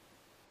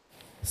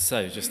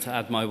So, just to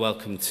add my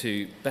welcome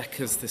to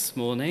Becca's this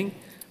morning,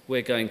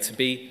 we're going to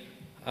be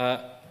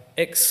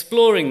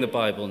exploring the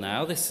Bible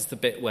now. This is the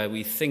bit where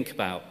we think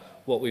about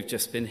what we've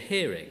just been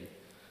hearing.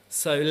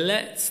 So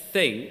let's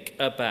think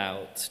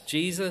about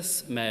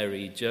Jesus,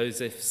 Mary,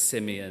 Joseph,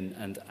 Simeon,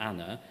 and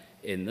Anna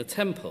in the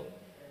temple.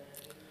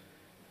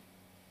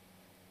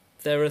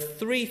 There are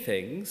three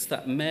things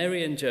that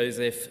Mary and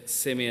Joseph,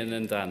 Simeon,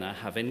 and Anna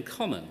have in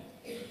common.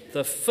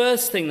 The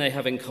first thing they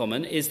have in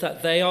common is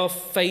that they are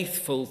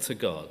faithful to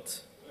God.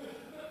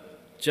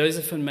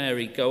 Joseph and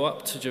Mary go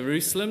up to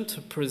Jerusalem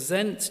to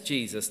present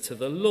Jesus to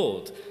the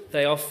Lord.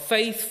 They are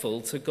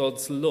faithful to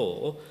God's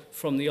law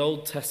from the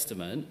Old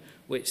Testament,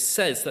 which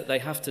says that they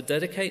have to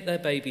dedicate their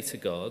baby to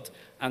God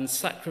and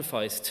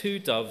sacrifice 2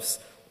 doves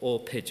or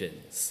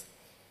pigeons.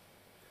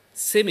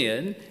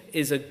 Simeon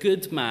is a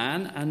good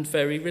man and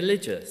very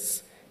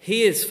religious.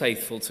 He is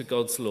faithful to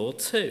God's law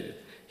too.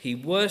 He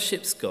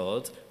worships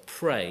God,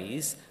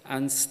 prays,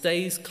 and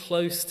stays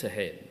close to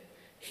him.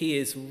 He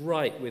is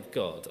right with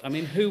God. I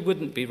mean, who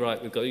wouldn't be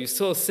right with God? You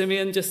saw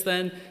Simeon just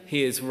then.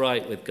 He is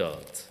right with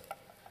God.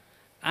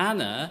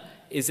 Anna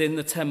is in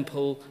the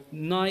temple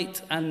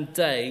night and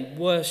day,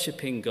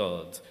 worshipping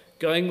God,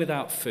 going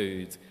without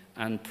food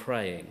and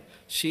praying.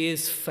 She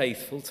is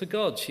faithful to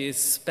God. She is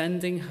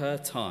spending her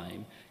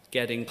time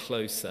getting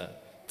closer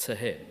to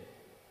him.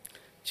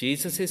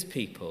 Jesus'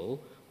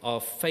 people are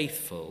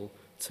faithful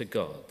to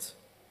God.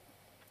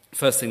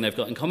 First thing they've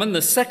got in common.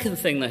 The second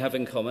thing they have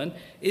in common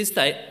is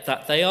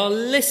that they are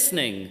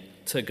listening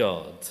to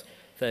God.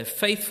 They're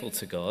faithful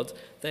to God.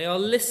 They are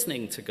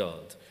listening to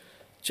God.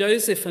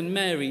 Joseph and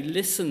Mary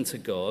listen to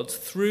God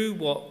through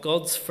what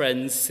God's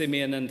friends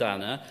Simeon and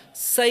Anna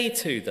say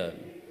to them.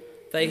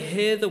 They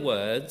hear the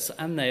words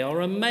and they are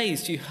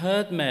amazed. You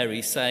heard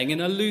Mary saying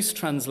in a loose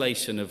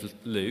translation of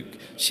Luke,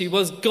 she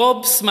was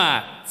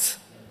gobsmacked.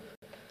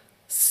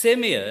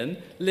 Simeon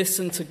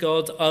listened to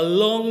God a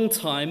long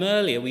time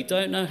earlier. We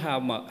don't know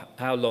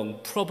how long,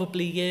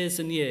 probably years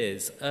and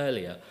years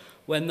earlier,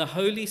 when the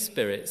Holy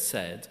Spirit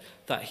said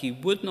that he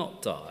would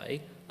not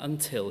die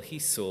until he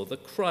saw the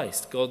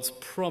Christ, God's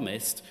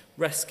promised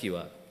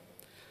rescuer.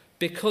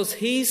 Because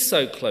he's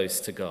so close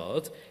to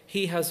God,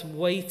 he has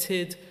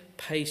waited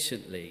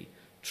patiently,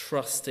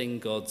 trusting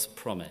God's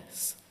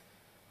promise.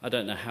 I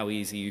don't know how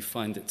easy you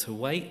find it to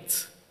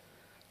wait.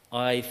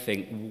 I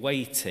think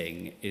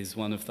waiting is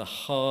one of the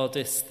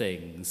hardest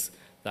things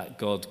that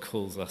God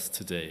calls us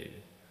to do.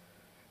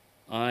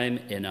 I'm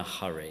in a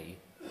hurry,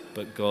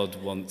 but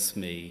God wants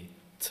me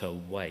to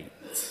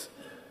wait.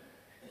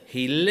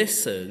 He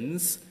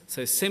listens,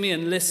 so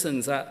Simeon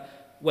listens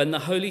when the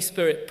Holy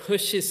Spirit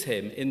pushes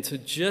him into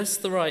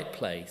just the right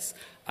place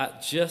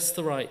at just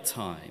the right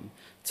time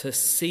to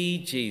see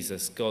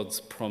Jesus, God's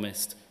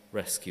promised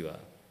rescuer.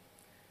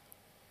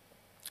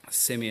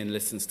 Simeon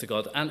listens to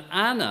God, and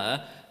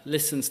Anna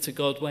listens to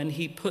God when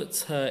he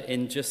puts her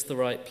in just the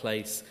right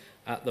place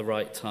at the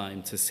right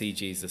time to see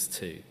Jesus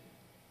too.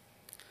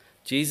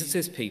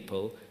 Jesus'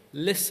 people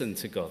listen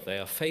to God. They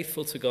are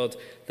faithful to God.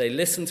 They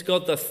listen to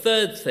God. The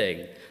third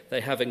thing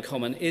they have in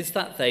common is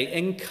that they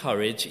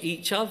encourage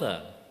each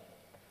other.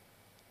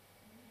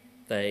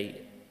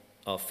 They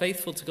are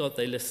faithful to God.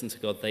 They listen to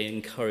God. They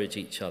encourage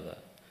each other.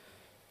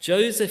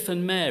 Joseph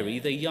and Mary,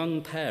 the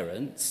young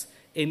parents,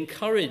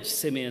 encourage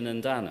Simeon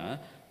and Anna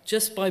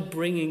just by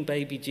bringing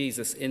baby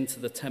Jesus into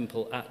the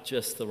temple at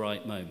just the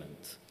right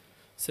moment.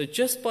 So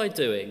just by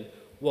doing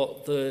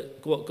what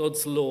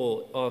God's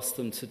law asks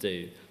them to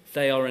do,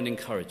 they are an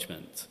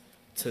encouragement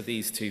to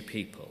these two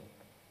people.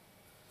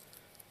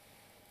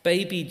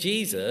 Baby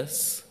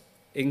Jesus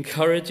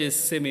encourages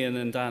Simeon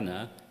and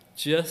Anna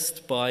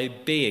just by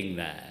being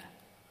there.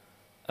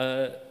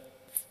 A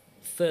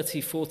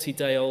 30,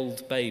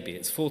 40-day-old baby,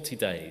 it's 40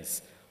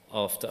 days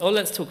after. Oh,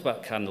 let's talk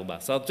about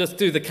Candlemas. I'll just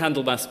do the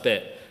Candlemas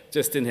bit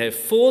just in here.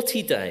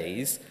 40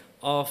 days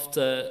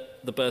after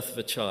the birth of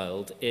a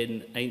child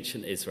in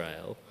ancient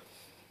Israel,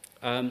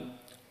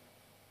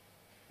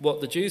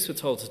 what the Jews were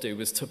told to do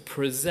was to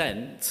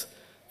present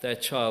their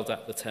child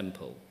at the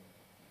temple.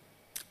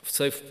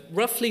 So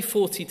roughly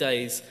 40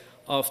 days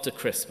after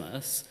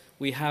Christmas,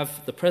 we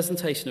have the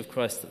presentation of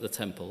Christ at the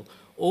temple,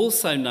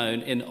 also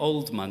known in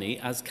old money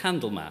as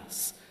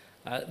Candlemas.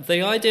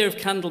 The idea of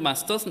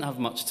Candlemas doesn't have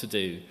much to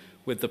do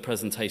with the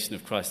presentation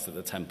of Christ at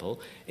the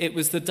temple. It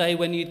was the day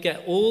when you'd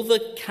get all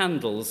the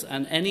candles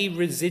and any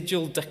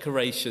residual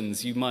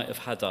decorations you might have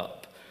had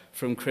up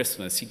from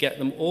Christmas. You get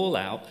them all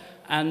out,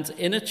 and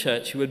in a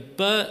church you'd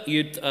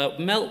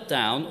melt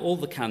down all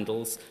the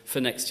candles for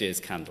next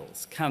year's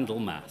candles.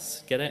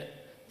 Candlemas. Get it?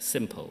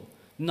 Simple.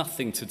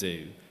 Nothing to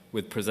do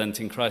with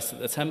presenting Christ at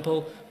the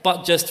temple,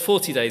 but just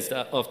 40 days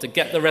after,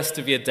 get the rest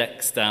of your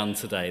decks down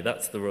today.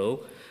 That's the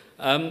rule.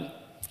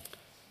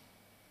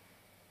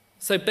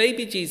 So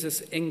baby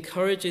Jesus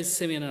encourages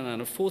Simeon and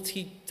Anna, a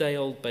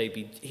 40-day-old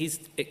baby. He's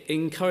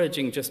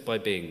encouraging just by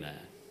being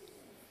there.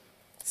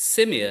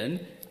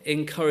 Simeon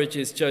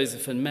encourages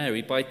Joseph and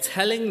Mary by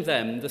telling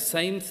them the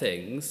same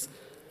things,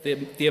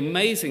 the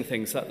amazing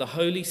things that the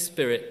Holy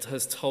Spirit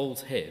has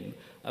told him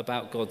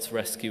about God's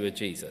rescuer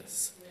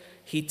Jesus.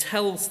 He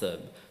tells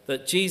them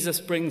that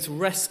Jesus brings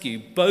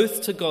rescue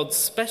both to God's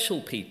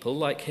special people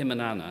like him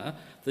and Anna,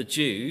 the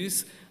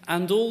Jews,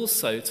 and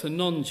also to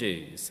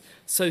non-Jews.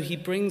 So he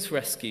brings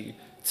rescue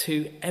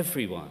to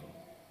everyone.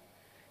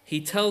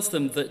 He tells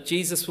them that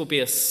Jesus will be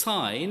a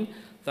sign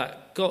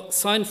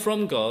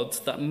from God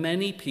that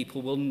many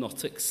people will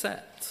not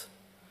accept.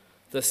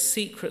 Their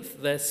secret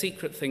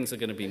things are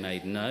going to be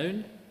made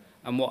known,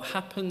 and what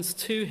happens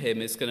to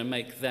him is going to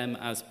make them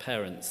as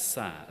parents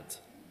sad.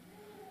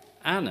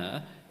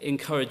 Anna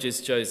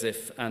encourages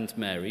Joseph and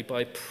Mary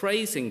by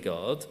praising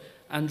God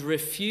and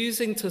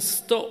refusing to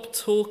stop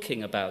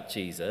talking about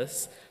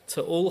Jesus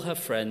to all her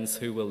friends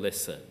who will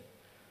listen.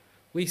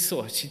 We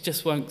saw she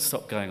just won't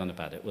stop going on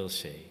about it, will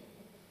she?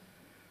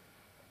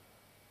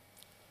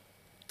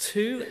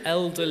 Two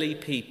elderly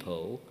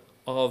people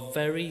are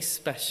very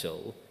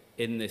special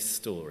in this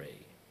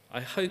story. I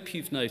hope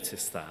you've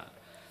noticed that.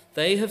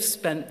 They have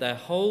spent their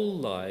whole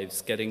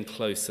lives getting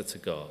closer to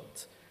God.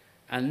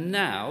 And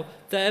now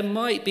there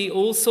might be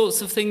all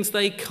sorts of things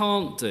they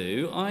can't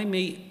do. I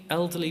meet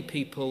elderly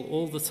people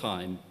all the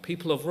time,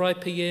 people of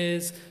riper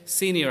years,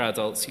 senior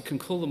adults, you can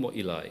call them what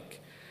you like.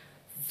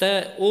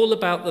 They're all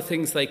about the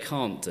things they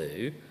can't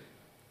do.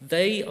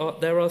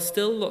 There are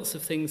still lots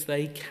of things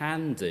they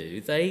can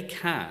do. They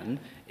can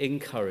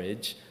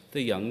encourage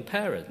the young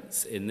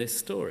parents in this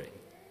story.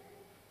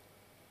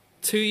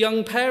 Two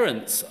young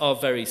parents are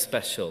very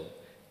special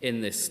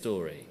in this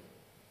story.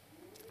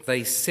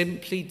 They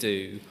simply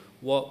do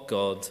what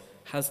God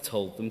has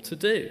told them to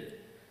do.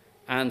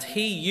 And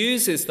he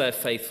uses their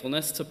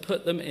faithfulness to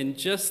put them in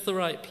just the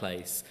right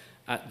place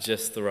at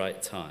just the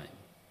right time.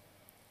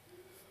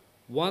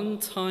 One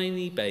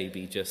tiny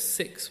baby, just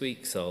 6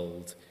 weeks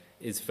old,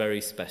 is very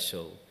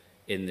special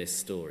in this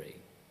story.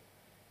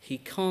 He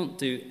can't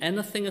do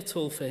anything at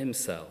all for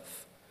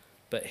himself,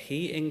 but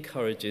he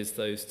encourages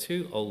those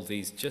two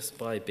oldies just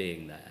by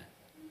being there.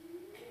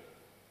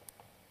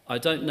 I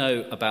don't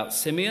know about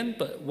Simeon,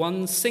 but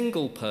one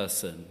single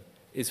person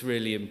is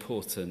really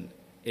important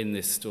in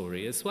this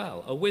story as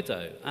well, a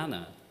widow,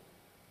 Anna.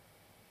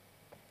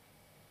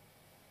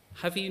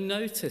 Have you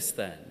noticed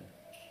then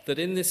that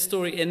in this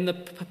story, in the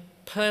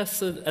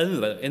persons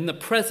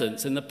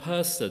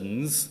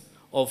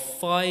of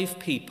 5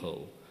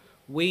 people,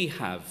 we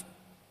have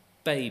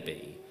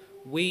baby,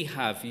 we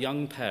have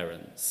young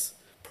parents,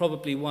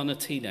 probably one a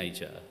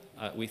teenager.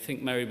 We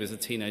think Mary was a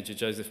teenager,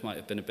 Joseph might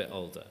have been a bit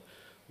older.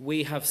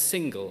 We have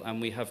single and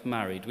we have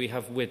married, we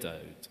have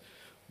widowed,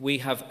 we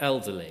have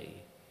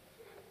elderly.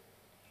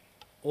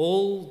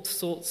 All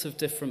sorts of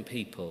different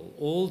people,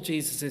 all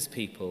Jesus'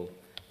 people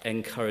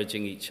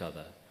encouraging each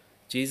other.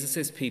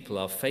 Jesus' people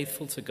are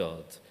faithful to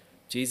God,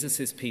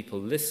 Jesus' people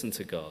listen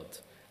to God,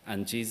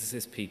 and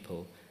Jesus'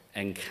 people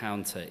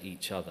encounter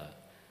each other.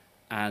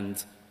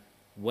 And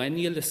when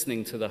you're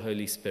listening to the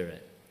Holy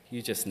Spirit,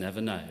 you just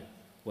never know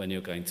when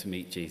you're going to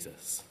meet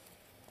Jesus.